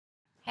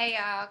Hey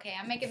y'all, okay,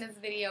 I'm making this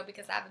video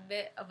because I have a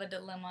bit of a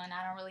dilemma and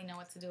I don't really know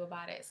what to do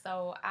about it.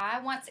 So I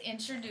want to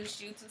introduce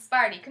you to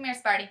Sparty. Come here,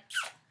 Sparty.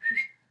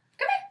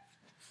 Come here.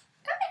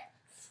 Come here.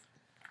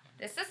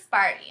 This is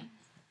Sparty.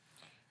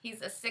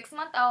 He's a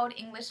 6-month-old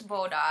English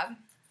Bulldog,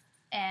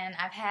 and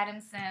I've had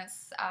him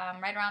since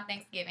right around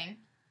Thanksgiving.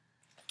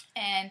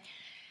 And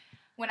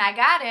when I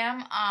got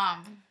him,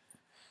 I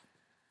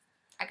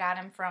got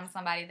him from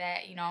somebody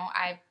that, you know,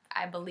 I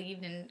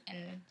believed in,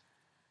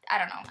 I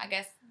don't know, I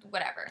guess,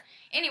 whatever.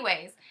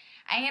 Anyways,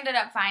 I ended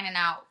up finding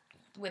out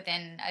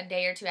within a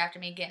day or two after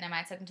me getting him.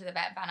 I took him to the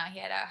vet and found out he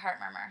had a heart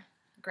murmur,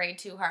 grade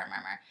 2 heart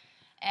murmur.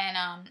 And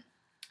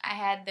I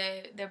had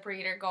the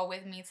breeder go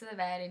with me to the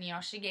vet, and, you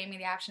know, she gave me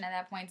the option at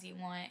that point. Do you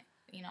want,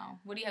 you know,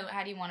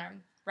 how do you want to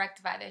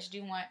rectify this? Do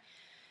you want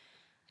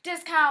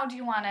discount? Do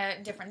you want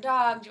a different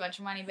dog? Do you want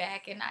your money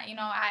back? And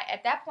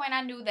at that point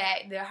I knew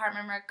that the heart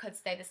murmur could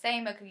stay the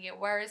same, it could get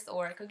worse,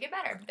 or it could get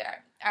better.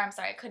 I'm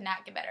sorry, it could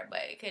not get better,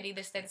 but it could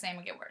either stay the same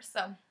or get worse.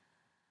 So,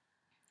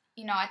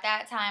 you know, at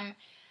that time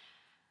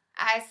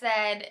I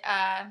said,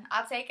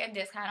 I'll take a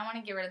discount. I don't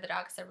want to get rid of the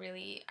dog because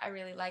I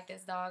really like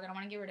this dog. I don't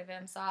want to get rid of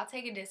him, so I'll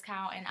take a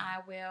discount and I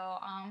will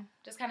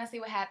just kind of see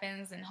what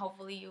happens, and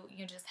hopefully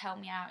you just help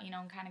me out, you know,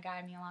 and kind of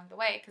guide me along the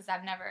way, because I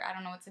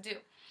don't know what to do.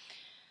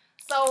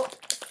 So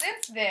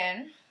since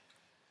then,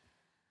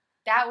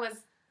 that was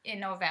in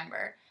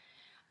November,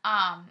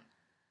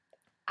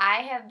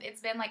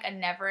 it's been like a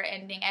never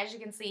ending. As you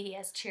can see, he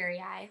has cherry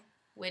eye,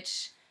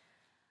 which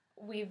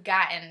we've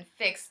gotten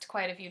fixed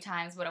quite a few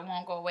times, but it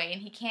won't go away,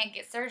 and he can't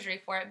get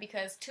surgery for it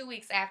because 2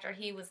 weeks after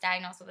he was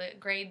diagnosed with a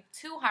grade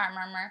 2 heart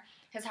murmur,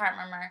 his heart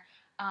murmur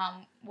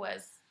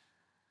was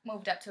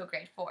moved up to a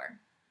grade 4.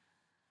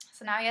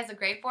 So now he has a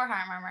grade 4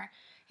 heart murmur.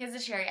 He has a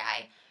cherry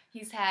eye.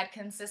 He's had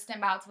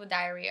consistent bouts with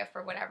diarrhea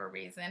for whatever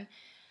reason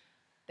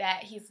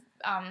that he's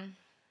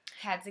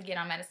had to get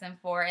on medicine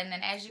for. And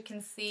then as you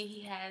can see,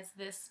 he has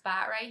this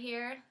spot right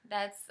here.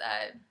 That's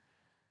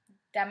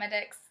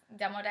Demodex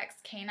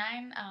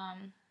canine.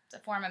 It's a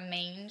form of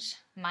mange,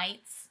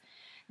 mites,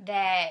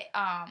 that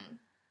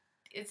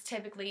is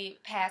typically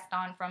passed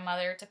on from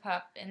mother to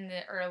pup in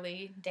the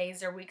early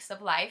days or weeks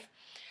of life.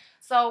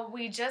 So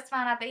we just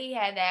found out that he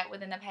had that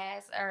within the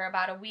past, or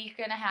about a week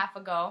and a half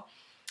ago,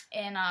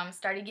 and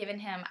started giving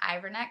him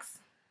Ivernex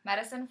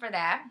medicine for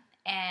that,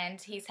 and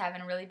he's having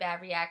a really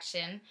bad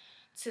reaction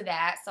to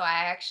that. So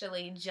I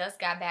actually just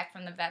got back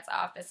from the vet's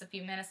office a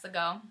few minutes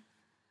ago,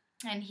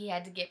 and he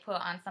had to get put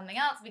on something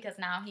else because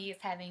now he is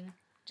having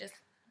just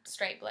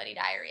straight bloody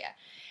diarrhea.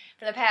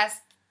 For the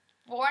past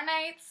 4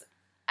 nights,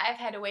 I've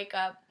had to wake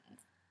up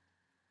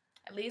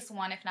at least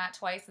once if not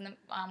twice in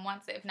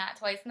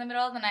the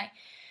middle of the night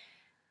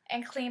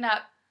and clean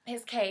up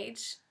his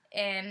cage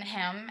in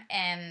him,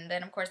 and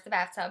then of course the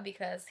bathtub,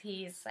 because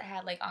he's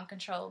had like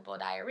uncontrollable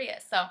diarrhea.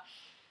 So,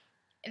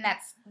 and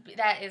that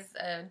is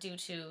due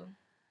to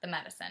the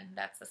medicine.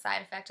 That's the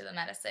side effect of the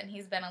medicine.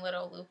 He's been a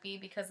little loopy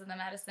because of the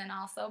medicine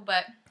also.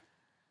 But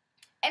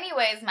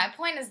anyways, my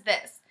point is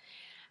this.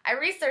 I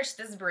researched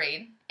this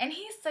breed, and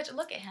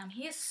look at him.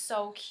 He is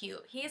so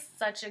cute. He is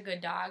such a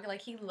good dog.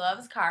 Like, he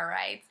loves car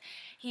rides.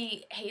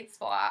 He hates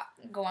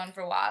going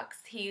for walks.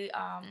 He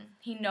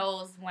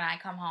knows when I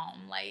come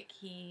home. Like,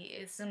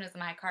 as soon as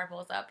my car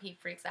pulls up, he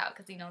freaks out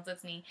because he knows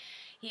it's me.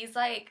 He's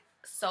like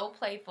so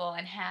playful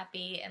and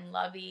happy and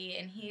lovey,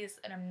 and he's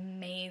an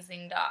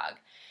amazing dog.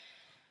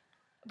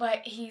 But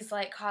he's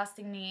like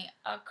costing me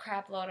a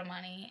crap load of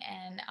money,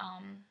 and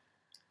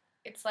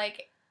it's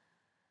like,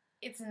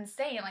 it's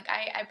insane. Like,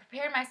 I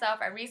prepared myself.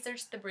 I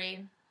researched the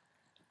breed.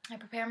 I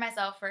prepared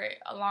myself for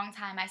a long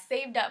time. I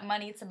saved up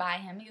money to buy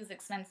him. He was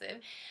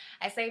expensive.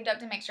 I saved up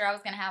to make sure I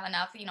was going to have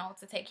enough, you know,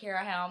 to take care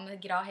of him, to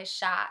get all his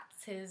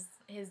shots, his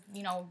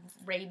you know,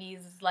 rabies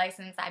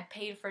license. I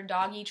paid for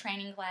doggy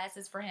training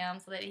classes for him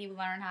so that he would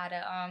learn how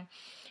to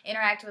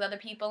interact with other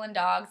people and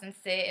dogs and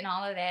sit and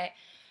all of that.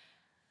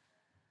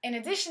 In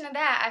addition to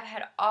that, I've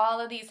had all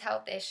of these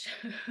health issues.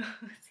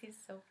 He's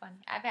so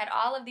funny. I've had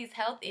all of these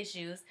health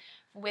issues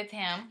with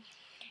him,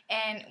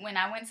 and when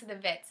I went to the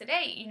vet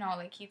today, you know,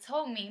 like, he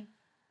told me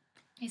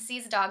he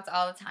sees dogs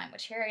all the time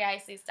with cherry eye. He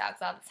sees dogs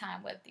all the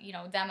time with, you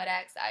know,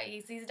 Demodex.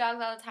 He sees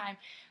dogs all the time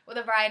with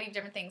a variety of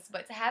different things,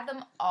 but to have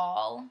them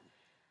all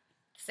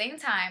at the same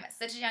time at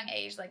such a young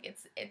age, like,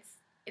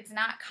 it's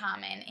not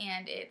common.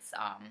 And it's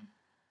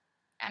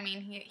I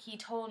mean, he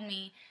told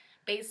me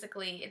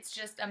basically it's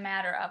just a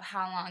matter of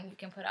how long you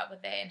can put up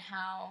with it and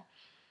how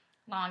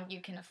long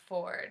you can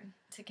afford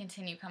to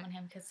continue coming to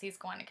him, because he's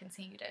going to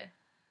continue to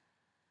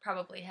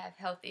probably have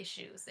health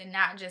issues, and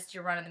not just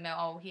your run-of-the-mill,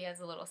 oh, he has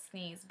a little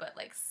sneeze, but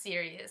like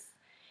serious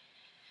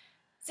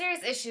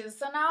issues.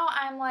 So now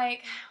I'm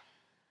like,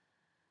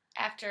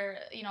 after,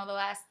 you know, the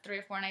last 3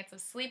 or 4 nights of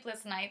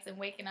sleepless nights and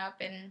waking up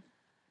and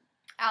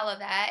all of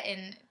that,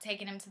 and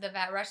taking him to the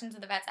vet, rushing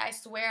to the vets. I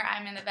swear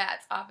I'm in the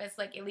vet's office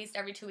like at least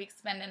every 2 weeks,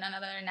 spending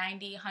another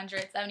 $90,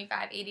 $100, $75,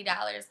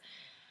 $80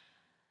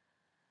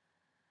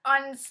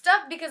 on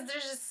stuff because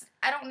there's just,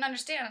 I don't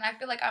understand. And I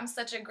feel like I'm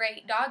such a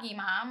great doggy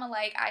mom.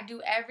 Like, I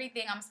do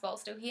everything I'm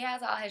supposed to. He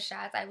has all his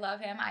shots. I love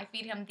him. I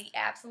feed him the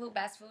absolute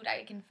best food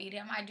I can feed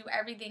him. I do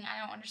everything. I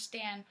don't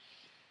understand.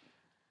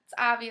 It's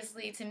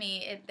obviously, to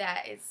me,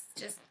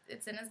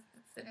 it's in his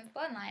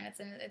bloodline.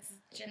 It's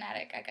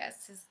genetic, I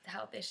guess, his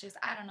health issues.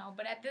 I don't know.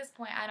 But at this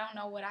point, I don't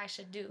know what I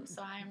should do.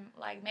 So I'm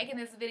like making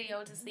this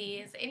video to see,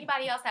 is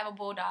anybody else have a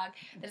bulldog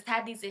that's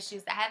had these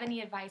issues, that have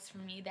any advice for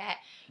me, that,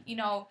 you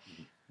know,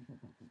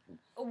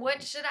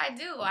 what should I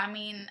do? I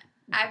mean,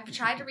 I've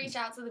tried to reach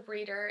out to the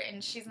breeder,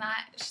 and she's not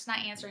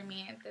answering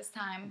me at this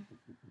time.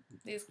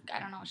 I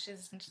don't know,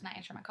 she's just not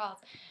answering my calls.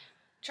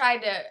 Tried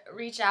to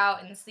reach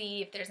out and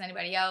see if there's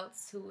anybody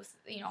else who's,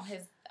 you know,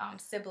 his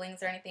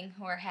siblings or anything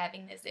who are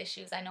having these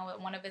issues. I know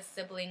that one of his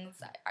siblings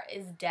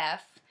is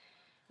deaf.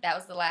 That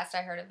was the last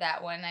I heard of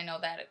that one. I know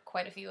that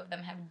quite a few of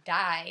them have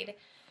died.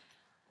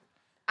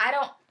 I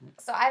don't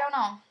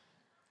know.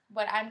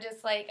 But I'm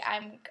just like,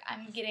 I'm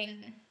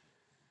getting,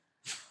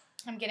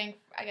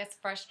 I guess,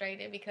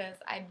 frustrated because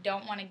I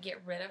don't want to get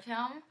rid of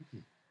him,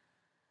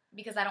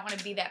 because I don't want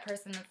to be that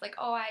person that's like,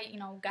 oh, I, you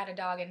know, got a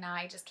dog and now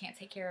I just can't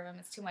take care of him.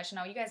 It's too much.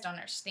 No, you guys don't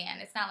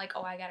understand. It's not like,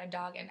 oh, I got a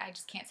dog and I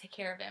just can't take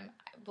care of him.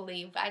 I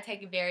believe I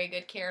take very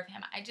good care of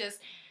him. I just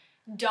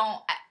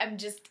don't, I'm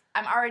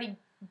already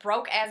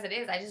broke as it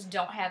is. I just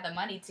don't have the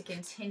money to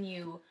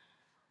continue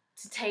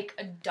to take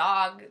a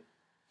dog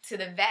to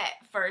the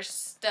vet for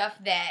stuff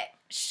that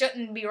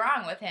shouldn't be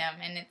wrong with him.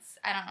 And it's,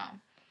 I don't know.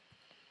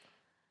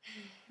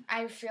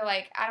 I feel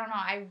like, I don't know,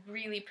 I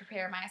really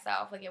prepare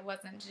myself. Like, it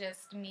wasn't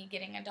just me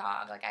getting a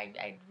dog. Like,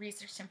 I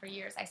researched him for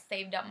years. I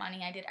saved up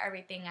money. I did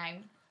everything. I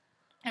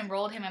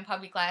enrolled him in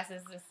puppy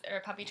classes,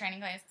 or puppy training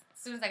classes.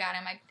 As soon as I got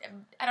him,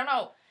 I don't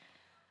know.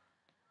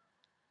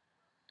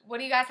 What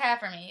do you guys have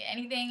for me?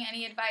 Anything,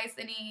 any advice,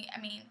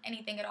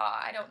 anything at all?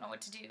 I don't know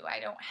what to do. I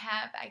don't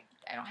have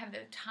the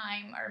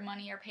time or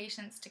money or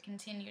patience to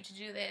continue to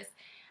do this.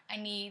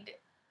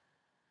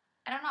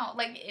 I don't know,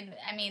 like,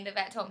 the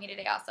vet told me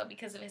today also,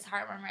 because of his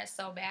heart murmur is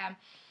so bad,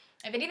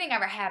 if anything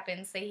ever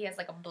happens, say he has,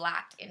 like, a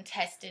blocked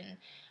intestine,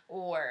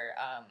 or,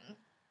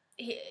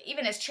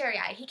 even his cherry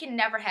eye, he can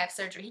never have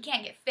surgery. He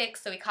can't get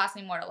fixed, so it costs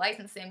me more to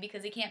license him,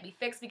 because he can't be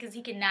fixed, because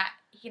he cannot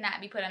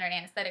be put under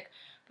anesthetic,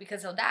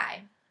 because he'll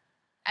die.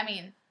 I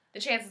mean,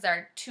 the chances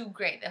are too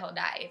great that he'll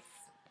die.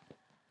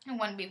 It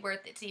wouldn't be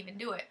worth it to even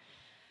do it.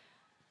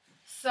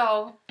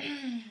 So,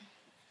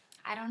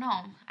 I don't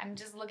know. I'm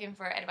just looking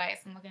for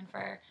advice. I'm looking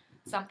for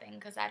something,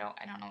 because I don't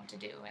know what to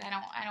do, and I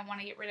don't want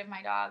to get rid of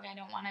my dog. I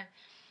don't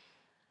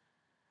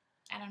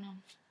know.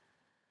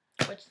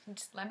 Which,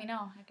 just let me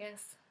know, I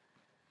guess.